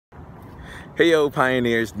Heyo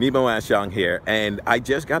Pioneers, Nemo Ashong here, and I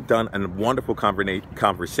just got done a wonderful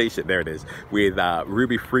conversation, there it is, with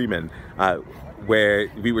Ruby Freeman,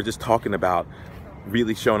 where we were just talking about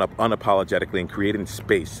really showing up unapologetically and creating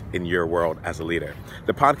space in your world as a leader.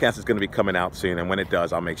 The podcast is going to be coming out soon, and when it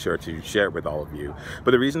does, I'll make sure to share it with all of you.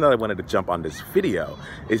 But the reason that I wanted to jump on this video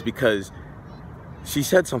is because she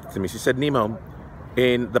said something to me. She said, Nemo,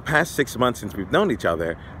 in the past 6 months since we've known each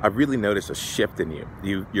other, I've really noticed a shift in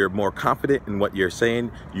you. You're more confident in what you're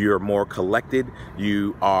saying. You're more collected.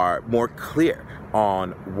 You are more clear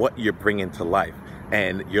on what you're bringing to life.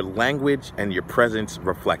 And your language and your presence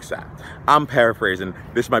reflects that. I'm paraphrasing.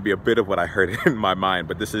 This might be a bit of what I heard in my mind,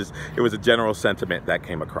 but it was a general sentiment that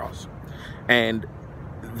came across. And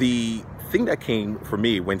the thing that came for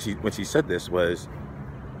me when she said this was,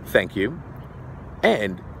 thank you.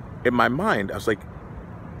 And in my mind, I was like,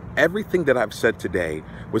 everything that I've said today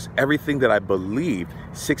was everything that I believed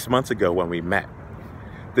 6 months ago when we met.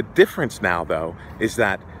 The difference now, though, is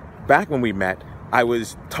that back when we met, I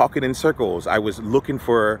was talking in circles. I was looking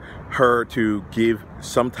for her to give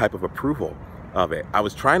some type of approval of it. I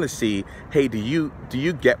was trying to see, hey, do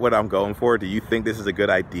you get what I'm going for? Do you think this is a good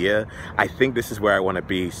idea? I think this is where I want to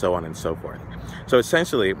be, so on and so forth. So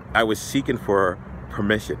essentially, I was seeking for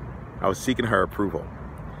permission. I was seeking her approval.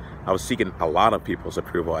 I was seeking a lot of people's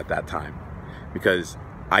approval at that time because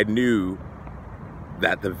I knew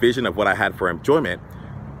that the vision of what I had for enjoyment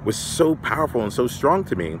was so powerful and so strong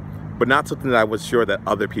to me, but not something that I was sure that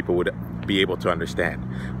other people would be able to understand.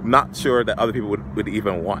 Not sure that other people would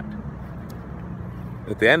even want.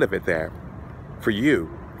 At the end of it there, for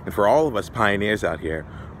you and for all of us pioneers out here,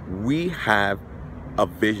 we have a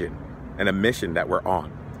vision and a mission that we're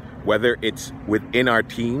on. Whether it's within our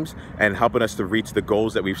teams and helping us to reach the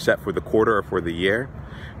goals that we've set for the quarter or for the year,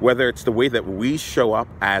 whether it's the way that we show up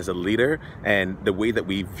as a leader and the way that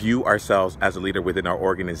we view ourselves as a leader within our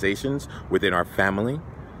organizations, within our family,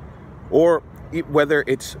 or whether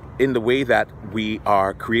it's in the way that we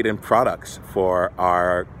are creating products for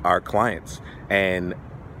our clients and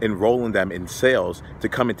enrolling them in sales to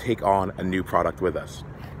come and take on a new product with us.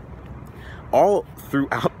 All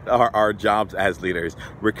throughout our jobs as leaders,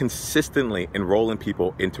 we're consistently enrolling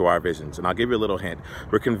people into our visions. And I'll give you a little hint.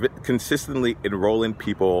 We're consistently enrolling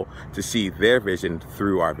people to see their vision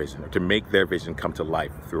through our vision, or to make their vision come to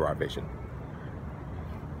life through our vision.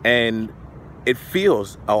 And it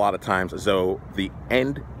feels a lot of times as though the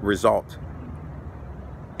end result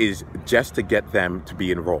is just to get them to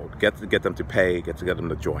be enrolled, get them to pay, get them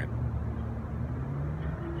to join.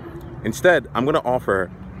 Instead, I'm going to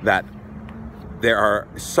offer that there are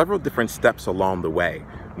several different steps along the way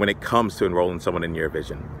when it comes to enrolling someone in your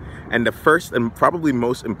vision. And the first and probably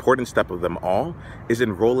most important step of them all is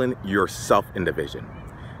enrolling yourself in the vision.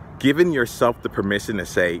 Giving yourself the permission to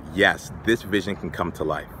say, yes, this vision can come to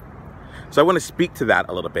life. So I want to speak to that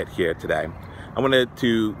a little bit here today. I wanted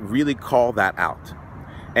to really call that out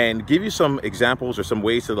and give you some examples or some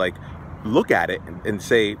ways to look at it and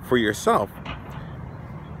say for yourself,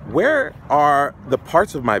 where are the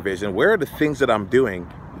parts of my vision, where are the things that I'm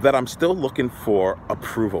doing that I'm still looking for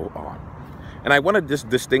approval on? And I want to just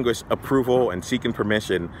distinguish approval and seeking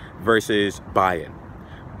permission versus buy-in.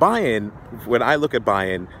 Buy-in, when I look at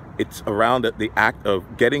buy-in, it's around the act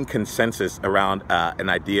of getting consensus around an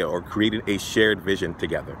idea or creating a shared vision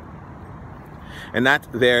together. And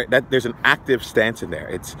there's an active stance in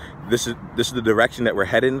there. This is the direction that we're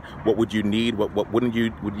heading. What would you need? What wouldn't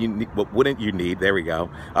you need? There we go.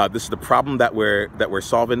 This is the problem that we're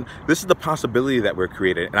solving. This is the possibility that we're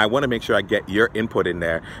creating. And I want to make sure I get your input in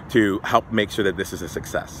there to help make sure that this is a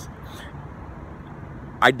success.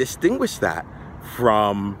 I distinguish that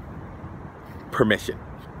from permission.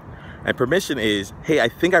 And permission is, hey, I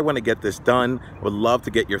think I want to get this done. Would love to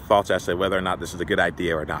get your thoughts as to whether or not this is a good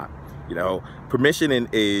idea or not. You know, permission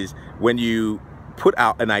is when you put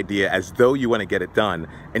out an idea as though you want to get it done,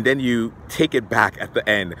 and then you take it back at the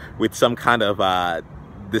end with some kind of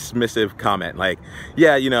dismissive comment like,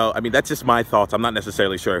 yeah, I mean, that's just my thoughts. I'm not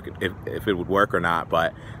necessarily sure if it would work or not,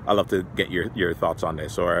 but I'd love to get your thoughts on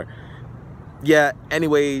this. Or,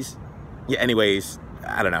 anyways,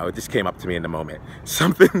 I don't know, it just came up to me in the moment.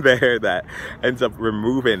 Something there that ends up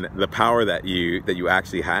removing the power that you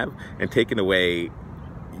actually have and taking away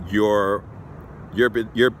your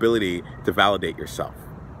ability to validate yourself.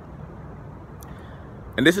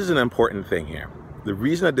 And this is an important thing here. The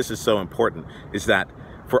reason that this is so important is that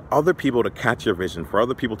for other people to catch your vision, for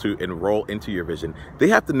other people to enroll into your vision, they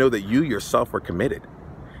have to know that you yourself are committed.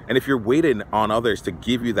 And if you're waiting on others to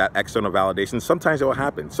give you that external validation, sometimes it will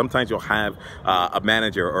happen. Sometimes you'll have a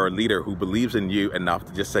manager or a leader who believes in you enough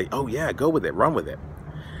to just say, oh yeah, go with it, run with it.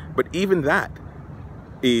 But even that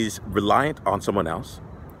is reliant on someone else,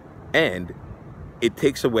 and it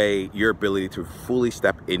takes away your ability to fully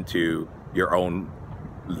step into your own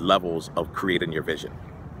levels of creating your vision.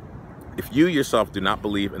 If you yourself do not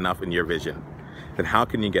believe enough in your vision, then how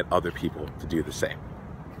can you get other people to do the same?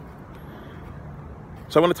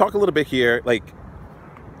 So I want to talk a little bit here, like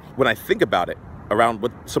when I think about it, around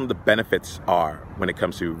what some of the benefits are when it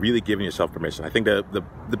comes to really giving yourself permission. I think the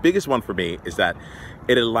biggest one for me is that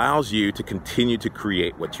it allows you to continue to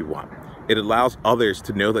create what you want. It allows others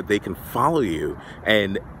to know that they can follow you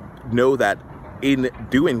and know that in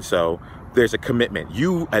doing so, there's a commitment.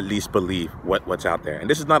 You at least believe what's out there. And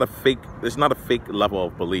this is not a fake, there's not a fake level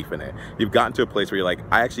of belief in it. You've gotten to a place where you're like,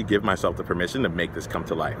 I actually give myself the permission to make this come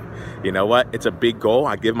to life. You know what? It's a big goal.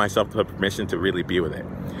 I give myself the permission to really be with it.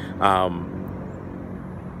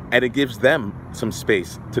 And it gives them some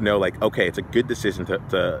space to know, like, okay, it's a good decision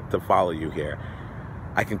to follow you here.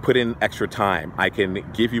 I can put in extra time. I can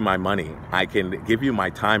give you my money. I can give you my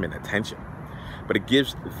time and attention. But it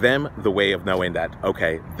gives them the way of knowing that,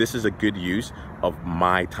 okay, this is a good use of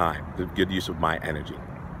my time, the good use of my energy.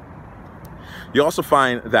 You also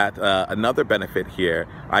find that another benefit here,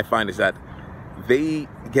 I find, is that they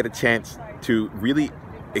get a chance to really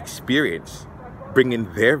experience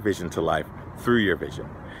bringing their vision to life through your vision.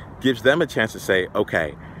 Gives them a chance to say,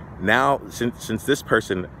 okay, now since this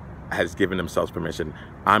person has given themselves permission,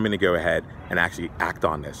 I'm going to go ahead and actually act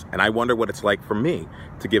on this. And I wonder what it's like for me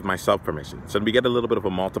to give myself permission. So we get a little bit of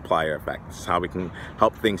a multiplier effect. This is how we can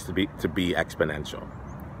help things to be exponential.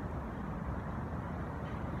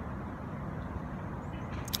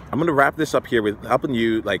 I'm going to wrap this up here with helping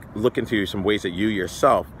you like look into some ways that you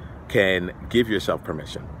yourself can give yourself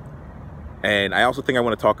permission. And I also think I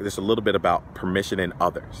want to talk just a little bit about permission in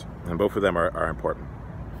others, and both of them are important.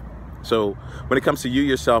 So when it comes to you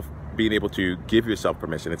yourself being able to give yourself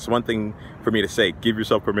permission, it's one thing for me to say, give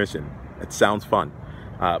yourself permission. It sounds fun.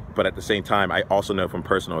 But at the same time, I also know from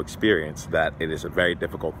personal experience that it is a very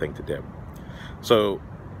difficult thing to do. So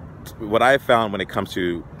what I have found when it comes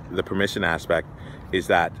to the permission aspect is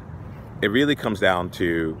that it really comes down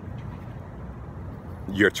to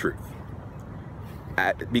your truth.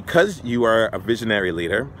 Because you are a visionary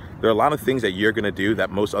leader, there are a lot of things that you're going to do that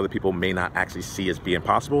most other people may not actually see as being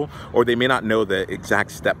possible, or they may not know the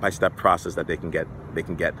exact step-by-step process that they can get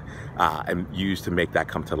and use to make that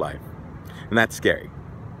come to life. And that's scary.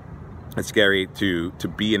 It's scary to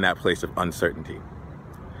be in that place of uncertainty.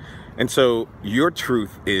 And so your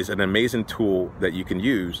truth is an amazing tool that you can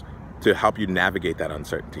use to help you navigate that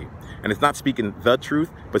uncertainty. And it's not speaking the truth,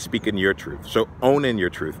 but speaking your truth. So owning your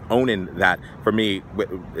truth, owning that, for me,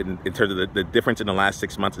 in terms of the difference in the last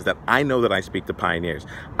 6 months, is that I know that I speak to pioneers.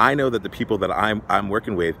 I know that the people that I'm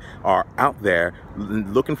working with are out there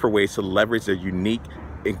looking for ways to leverage their unique,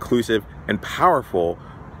 inclusive, and powerful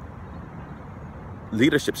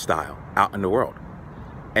leadership style out in the world.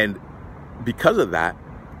 And because of that,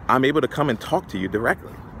 I'm able to come and talk to you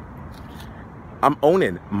directly. I'm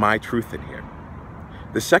owning my truth in here.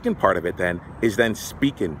 The second part of it then is then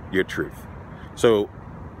speaking your truth. So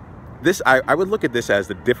this, I would look at this as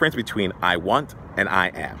the difference between I want and I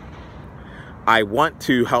am. I want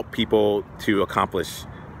to help people to accomplish,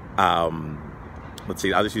 let's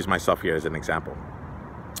see, I'll just use myself here as an example.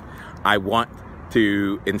 I want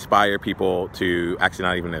to inspire people to, actually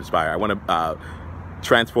not even inspire, I want to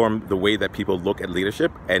transform the way that people look at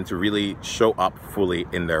leadership and to really show up fully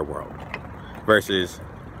in their world. Versus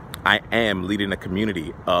I am leading a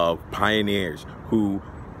community of pioneers who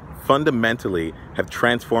fundamentally have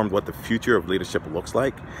transformed what the future of leadership looks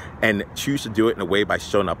like and choose to do it in a way by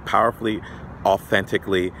showing up powerfully,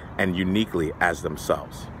 authentically, and uniquely as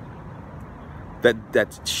themselves.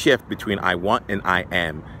 That shift between I want and I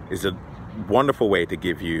am is a wonderful way to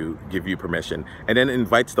give you permission, and then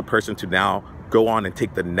invites the person to now go on and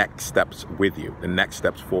take the next steps with you, the next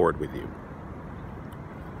steps forward with you.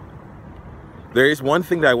 There is one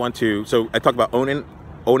thing that I want to, so I talk about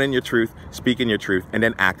owning your truth, speaking your truth, and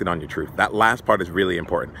then acting on your truth. That last part is really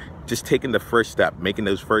important. Just taking the first step, making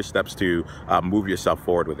those first steps to move yourself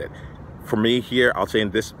forward with it. For me here, I'll say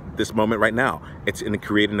in this moment right now, it's in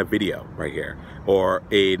creating a video right here, or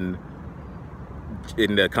in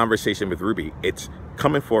the conversation with Ruby. It's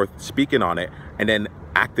coming forth, speaking on it, and then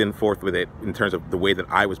acting forth with it in terms of the way that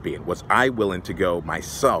I was being. Was I willing to go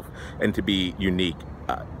myself and to be unique,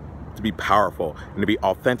 to be powerful, and to be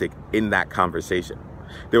authentic in that conversation?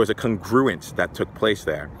 There was a congruence that took place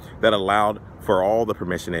there that allowed for all the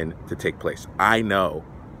permissioning to take place. I know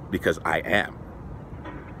because I am.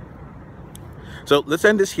 So let's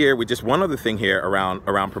end this here with just one other thing here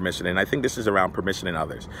around permission, and I think this is around permission in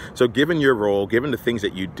others. So given your role, given the things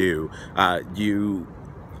that you do,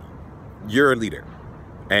 you're a leader.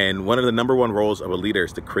 And one of the #1 roles of a leader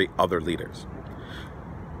is to create other leaders.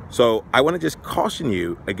 So I want to just caution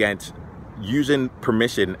you against using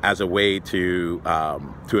permission as a way to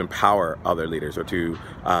empower other leaders, or to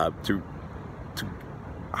how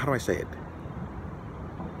do I say it?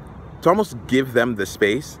 To almost give them the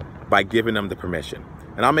space by giving them the permission.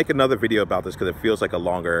 And I'll make another video about this because it feels like a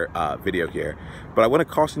longer video here. But I want to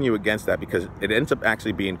caution you against that because it ends up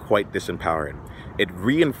actually being quite disempowering. It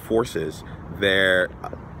reinforces their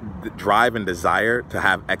drive and desire to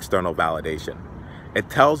have external validation. It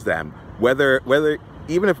tells them whether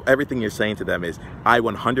even if everything you're saying to them is, I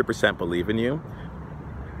 100% believe in you,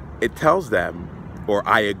 it tells them, or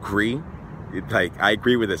I agree, like I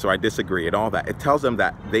agree with this or I disagree and all that. It tells them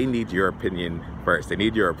that they need your opinion first. They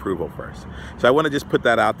need your approval first. So I want to just put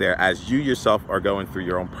that out there as you yourself are going through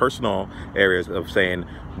your own personal areas of saying,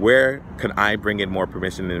 where can I bring in more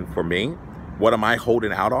permission in for me? What am I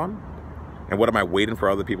holding out on? And what am I waiting for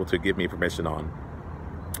other people to give me permission on?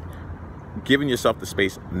 Giving yourself the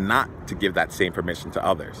space not to give that same permission to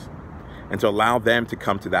others and to allow them to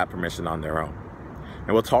come to that permission on their own.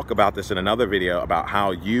 And we'll talk about this in another video about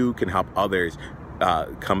how you can help others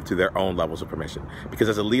come to their own levels of permission. Because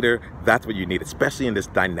as a leader, that's what you need, especially in this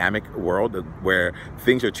dynamic world where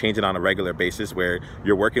things are changing on a regular basis, where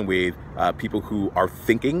you're working with people who are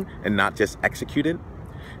thinking and not just executing.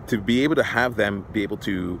 To be able to have them be able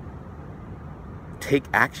to take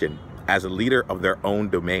action as a leader of their own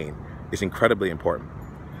domain is incredibly important.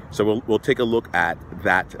 So we'll take a look at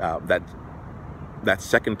that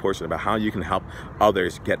second portion about how you can help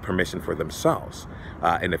others get permission for themselves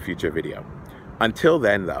in a future video. Until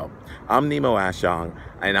then though, I'm Nemo Ashong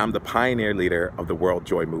and I'm the pioneer leader of the World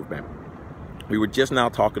Joy Movement. We were just now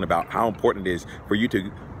talking about how important it is for you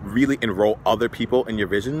to really enroll other people in your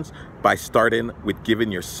visions by starting with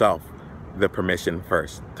giving yourself the permission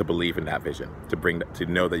first to believe in that vision, to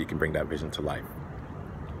know that you can bring that vision to life.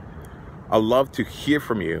 I'd love to hear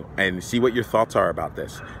from you and see what your thoughts are about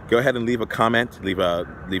this. Go ahead and leave a comment, leave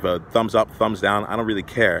a thumbs up, thumbs down. I don't really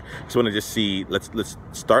care. Just want to just see, let's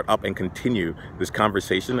start up and continue this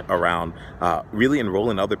conversation around really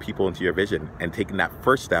enrolling other people into your vision and taking that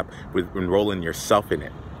first step with enrolling yourself in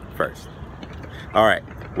it first. All right,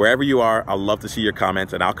 wherever you are, I'd love to see your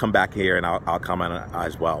comments, and I'll come back here and I'll comment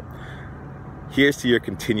as well. Here's to your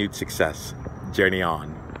continued success. Journey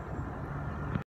on.